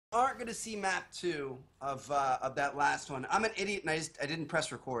aren't going to see map 2 of that last one. I'm an idiot and I didn't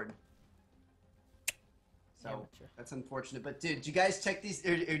press record. So Amateur. that's unfortunate. But did you guys check these?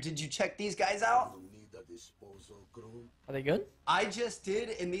 Or did you check these guys out? Are they good? I just did,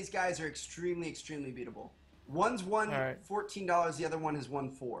 and these guys are extremely, extremely beatable. One's won Alright. $14. The other one has won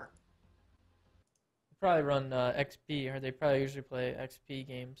 $4. They probably run XP, or they probably usually play XP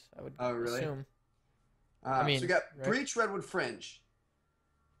games. I would really? assume. I mean, so we got right? Breach, Redwood, Fringe.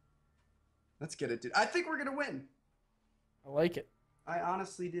 Let's get it, dude. I think we're gonna win. I like it. I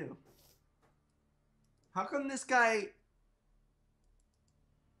honestly do. How come this guy...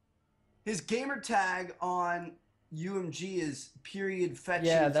 His gamer tag on UMG is period fetches.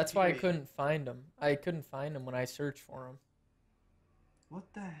 Yeah, that's why I period. couldn't find him. I couldn't find him when I searched for him. What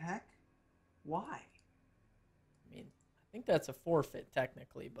the heck? Why? I mean, I think that's a forfeit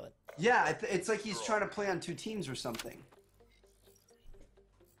technically, but... Yeah, it's like he's trying to play on 2 teams or something.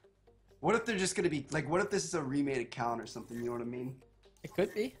 What if they're just going to be... Like, what if this is a remade account or something? You know what I mean? It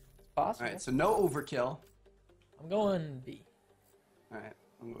could be. It's possible. Alright, so no overkill. I'm going B. Alright,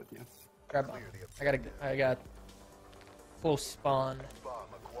 I'm going with you. Grab bomb. I got close spawn.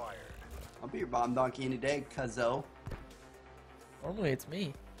 I'll be your bomb donkey any day, cuzzo. Normally it's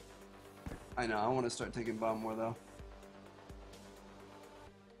me. I know, I want to start taking bomb more though.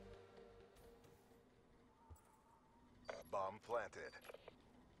 Bomb planted.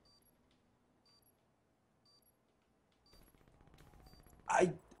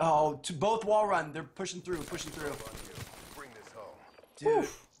 To both wall run, they're pushing through. Bring this home. Dude,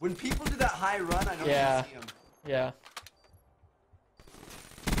 when people do that high run, I don't Yeah. even see them. Yeah.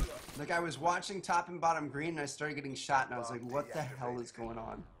 Like I was watching top and bottom green and I started getting shot and I was like, what the hell is going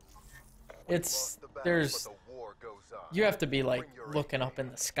on? It's... There's... You have to be like looking up in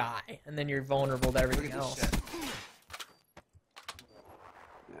the sky, and then you're vulnerable to Look everything at this else. shit.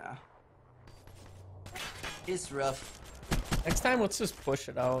 Yeah. It's rough. Next time, let's just push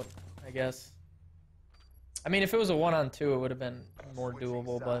it out, I guess. I mean, if it was a 1-on-2, it would have been more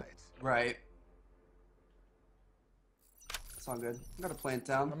doable, but... Right. It's all good. I'm gonna plant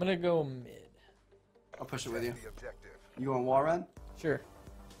down. I'm gonna go mid. I'll push it with you. You going wall run? Sure.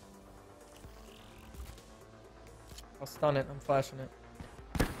 I'll stun it. I'm flashing it.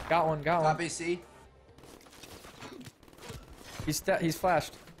 Got one. Got Top one. AC. He's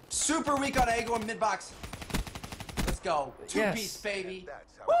flashed. Super weak on A going mid box. Let's go. Yes. 2-piece, baby.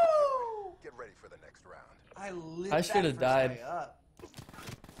 That's how Woo! Get ready for the next round. I lit I that should have first died. guy up.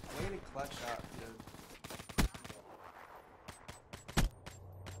 Way to clutch up, dude.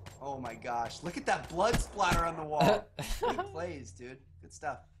 Oh my gosh. Look at that blood splatter on the wall. Good plays, dude. Good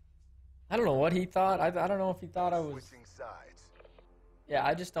stuff. I don't know what he thought. I don't know if he thought I was... Switching sides. Yeah,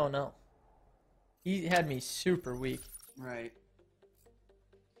 I just don't know. He had me super weak. Right.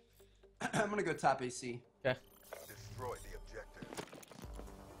 I'm gonna go top AC. Okay. Destroy the objective.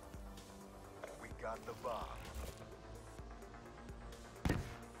 We got the bomb.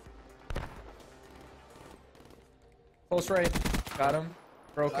 Close right. Got him.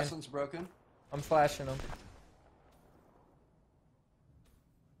 Broken. Last one's broken. I'm flashing him.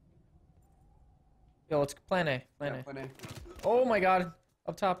 Yo, let's plan A. Plan Yeah, A. plan A. Oh my god.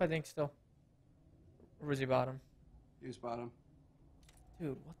 Up top, I think, still. Or was he bottom? Use bottom.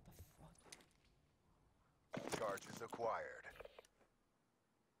 Dude, what the fuck? Charges acquired.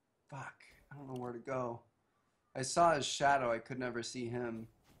 Fuck. I don't know where to go. I saw his shadow. I could never see him.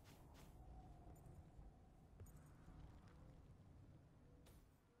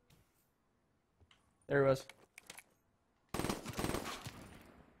 There he was.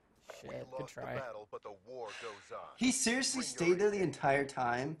 Shit, good Lost the try. battle, but the war goes on. He seriously Bring your stayed there the A-game. entire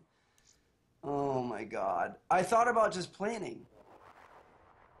time? Oh my god. I thought about just planning.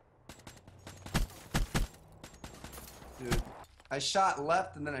 Dude. I shot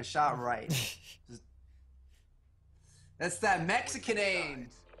left and then I shot right. Just... That's that Mexican aim.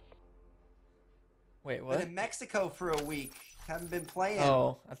 Wait, Been what? in Mexico for a week. Haven't been playing.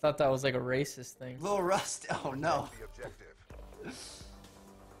 Oh, I thought that was like a racist thing. Little rust. Oh no. The objective.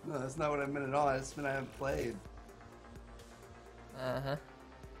 No, that's not what I meant at all. I just meant I haven't played. Uh-huh.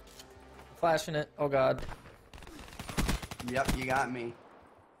 Flashing it. Oh god. Yep, you got me.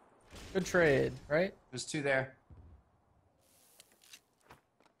 Good trade, right? There's 2 there.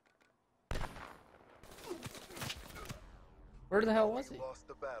 Where the hell was he? Lost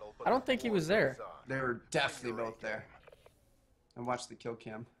the battle, but I don't the think he war was there. goes on. They were definitely Bring your both there. I watched the kill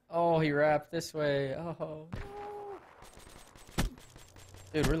cam. Oh, he wrapped this way. Oh, no.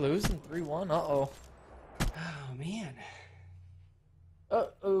 Dude, we're losing 3-1. Uh-oh. Oh man.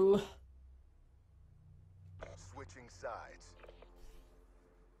 Uh-oh. Switching sides.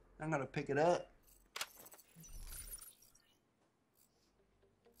 I'm gonna pick it up.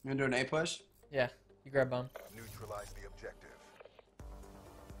 You gonna do an A push? Yeah, you grab bomb. Neutralize the objective.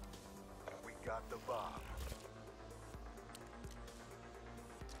 We got the bomb.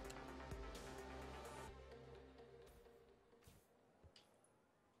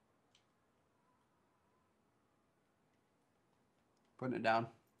 Putting it down.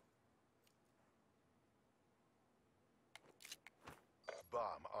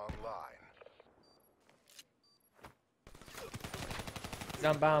 Bomb online. He's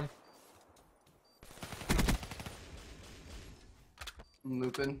on bomb. I'm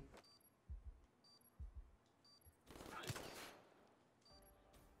looping.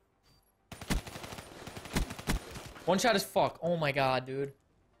 One shot is fuck. Oh my god, dude.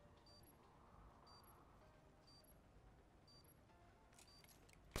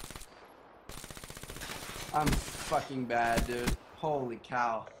 I'm fucking bad, dude. Holy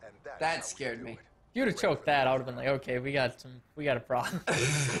cow. And that's how That we scared do me. it. If you would have choked that, I would have been like, okay, we got a problem.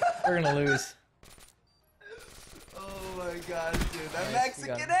 We're gonna lose. Oh my god, dude. That Nice, we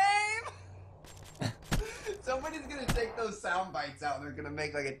Mexican got aim! Somebody's gonna take those sound bites out and they're gonna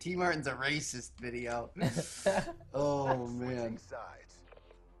make like a TmarTn's a racist video. Oh man. Switching sides.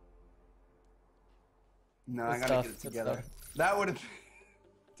 No, Good I gotta stuff, get it good together. stuff. That would have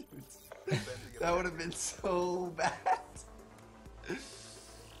dude, Defend the that would have been so bad.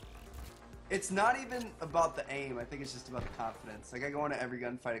 It's not even about the aim. I think it's just about the confidence. Like I go into every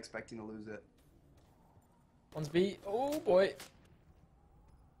gunfight expecting to lose it. One's B. Oh boy.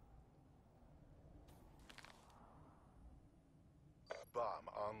 bomb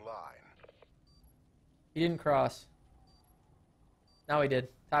online. He didn't cross. Now he did.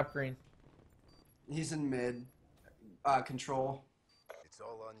 Top green. He's in mid. Control. It's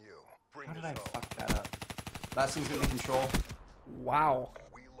all on you. Bring How this did I home. fuck that up? Last one's gonna be control. Wow.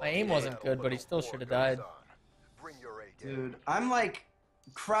 We My lost aim the wasn't battle, good, but but he the still war should have goes died. on. Bring your A game. Dude, I'm like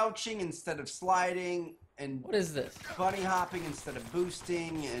crouching instead of sliding and What is this? bunny hopping instead of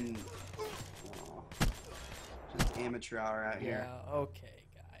boosting and oh, just amateur hour out here. Yeah, okay,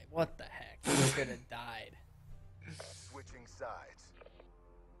 guy. What the heck? You should have died. Switching sides.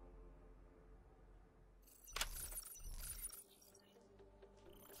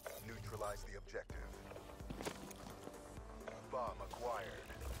 Neutralize the objective. Bomb acquired.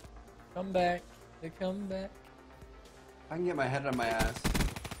 Come back. They come back. I can get my head on my ass.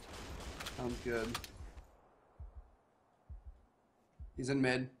 Sounds good. He's in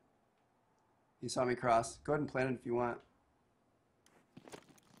mid. He saw me cross. Go ahead and plant it if you want.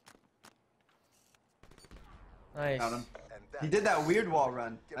 Nice. Got him. And He did that weird wall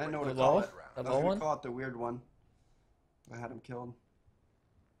run. I didn't know what to The call low? it. The I was low gonna one? call it the weird one. I had him killed.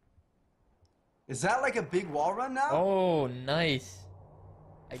 Is that like a big wall run now? Oh, nice.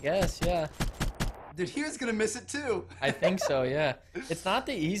 I guess, yeah. Dude, he was gonna miss it too. I think so, yeah. It's not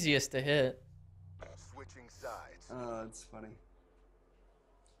the easiest to hit. switching sides. Oh, that's funny.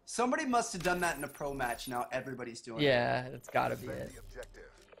 Somebody must have done that in a pro match. Now everybody's doing it. Yeah, it's gotta be Defend it. the objective.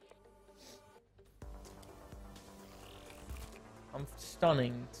 I'm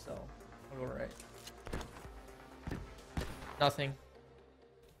stunning, so I'll go right. Nothing.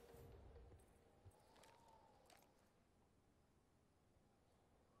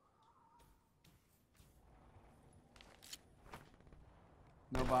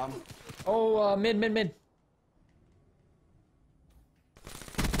 No bomb. Oh, mid.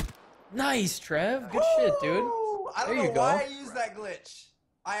 Nice, Trev. Good shit, dude. Woo! I don't There you know why go. I used that glitch.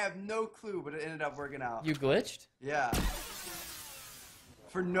 I have no clue, but it ended up working out. You glitched? Yeah.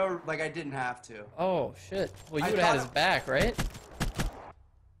 For no, like I didn't have to. Oh, shit. Well, I you would have had thought his back, right?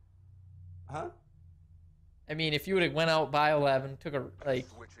 Huh? I mean, if you would have went out by 11, took a, like,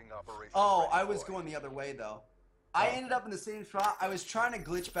 Switching operation. Oh, ready, I was boy. going the other way though. I ended up in the same spot. I was trying to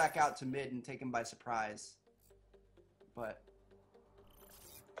glitch back out to mid and take him by surprise, but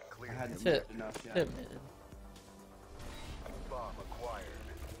Clear I the hadn't That's it. moved enough yet. hit mid. bomb acquired.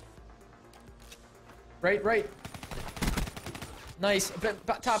 Right. Nice.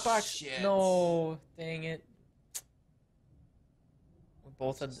 Top box. Shit. No. Dang it. We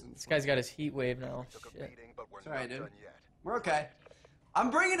both had, this guy's got his heat wave now. Took a Shit. beating, but we're It's alright, not dude. done yet. We're okay. I'm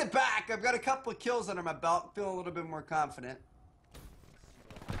bringing it back. I've got a couple of kills under my belt. Feeling a little bit more confident.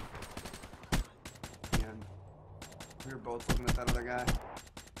 And we were both looking at that other guy.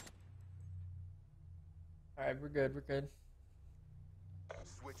 Alright, we're good.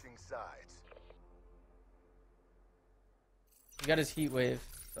 Switching sides. He got his heat wave,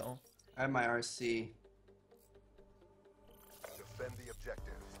 so. I have my RC. Defend the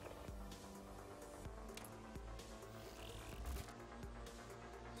objectives.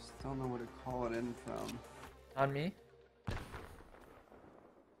 Don't know where to call it in from. On me.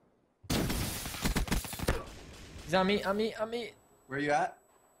 He's on me, on me, on me. Where you at?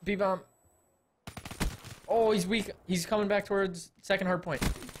 B-bomb. Oh, he's weak. He's coming back towards second hard point.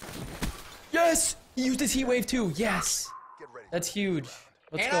 Yes! He used his heat wave too. Yes! Get ready. That's huge.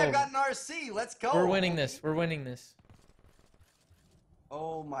 Let's And go. I've got an RC. Let's go. We're winning this. We're winning this.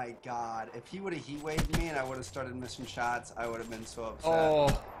 Oh my god. If he would have heat waved me and I would have started missing shots, I would have been so upset.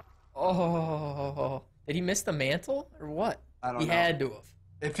 Oh. Oh. Did he miss the mantle or what? I don't He know. had to have.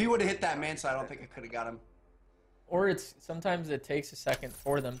 If he would have hit that mantle, I don't think I could have got him. Or it's sometimes it takes a second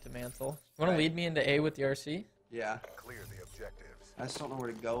for them to mantle. You want to lead me into A with the RC? Yeah. Clear the objectives. I just don't know where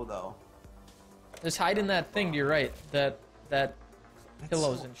to go though. Just hide in that thing to your right. That That's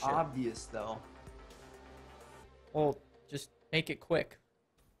pillows so and shit. obvious though. Well, just make it quick.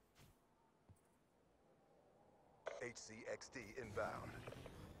 HCXD inbound.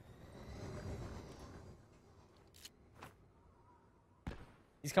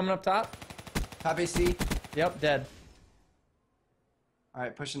 He's coming up top. Top AC. Yep, dead.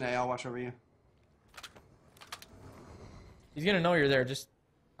 Alright, pushing A. I'll watch over you. He's gonna know you're there. Just,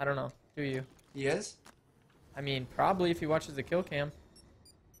 I don't know. Do you? He is? I mean, probably if he watches the kill cam.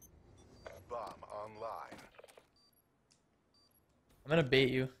 Bomb online. I'm gonna bait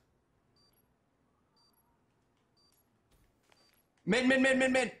you.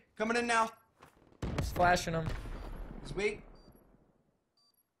 Mid. Coming in now. Just flashing him. He's weak.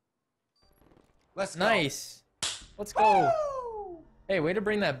 Let's go. Nice. Let's go. Woo! Hey, way to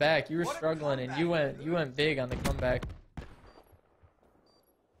bring that back. You were What a struggling and you comeback, went big on the comeback.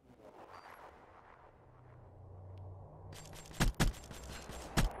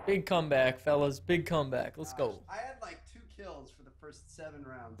 Big comeback, fellas. Big comeback. Let's go. I had like 2 kills for the first 7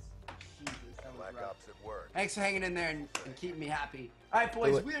 rounds. Jesus, that was Black rough. Ops at work. Thanks for hanging in there and keeping me happy. Alright,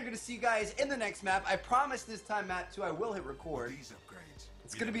 boys, Do it. we are going to see you guys in the next map. I promise this time, map 2, I will hit record. These upgrades.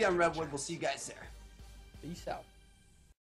 It's going to be on Redwood. We'll see you guys there. Peace out.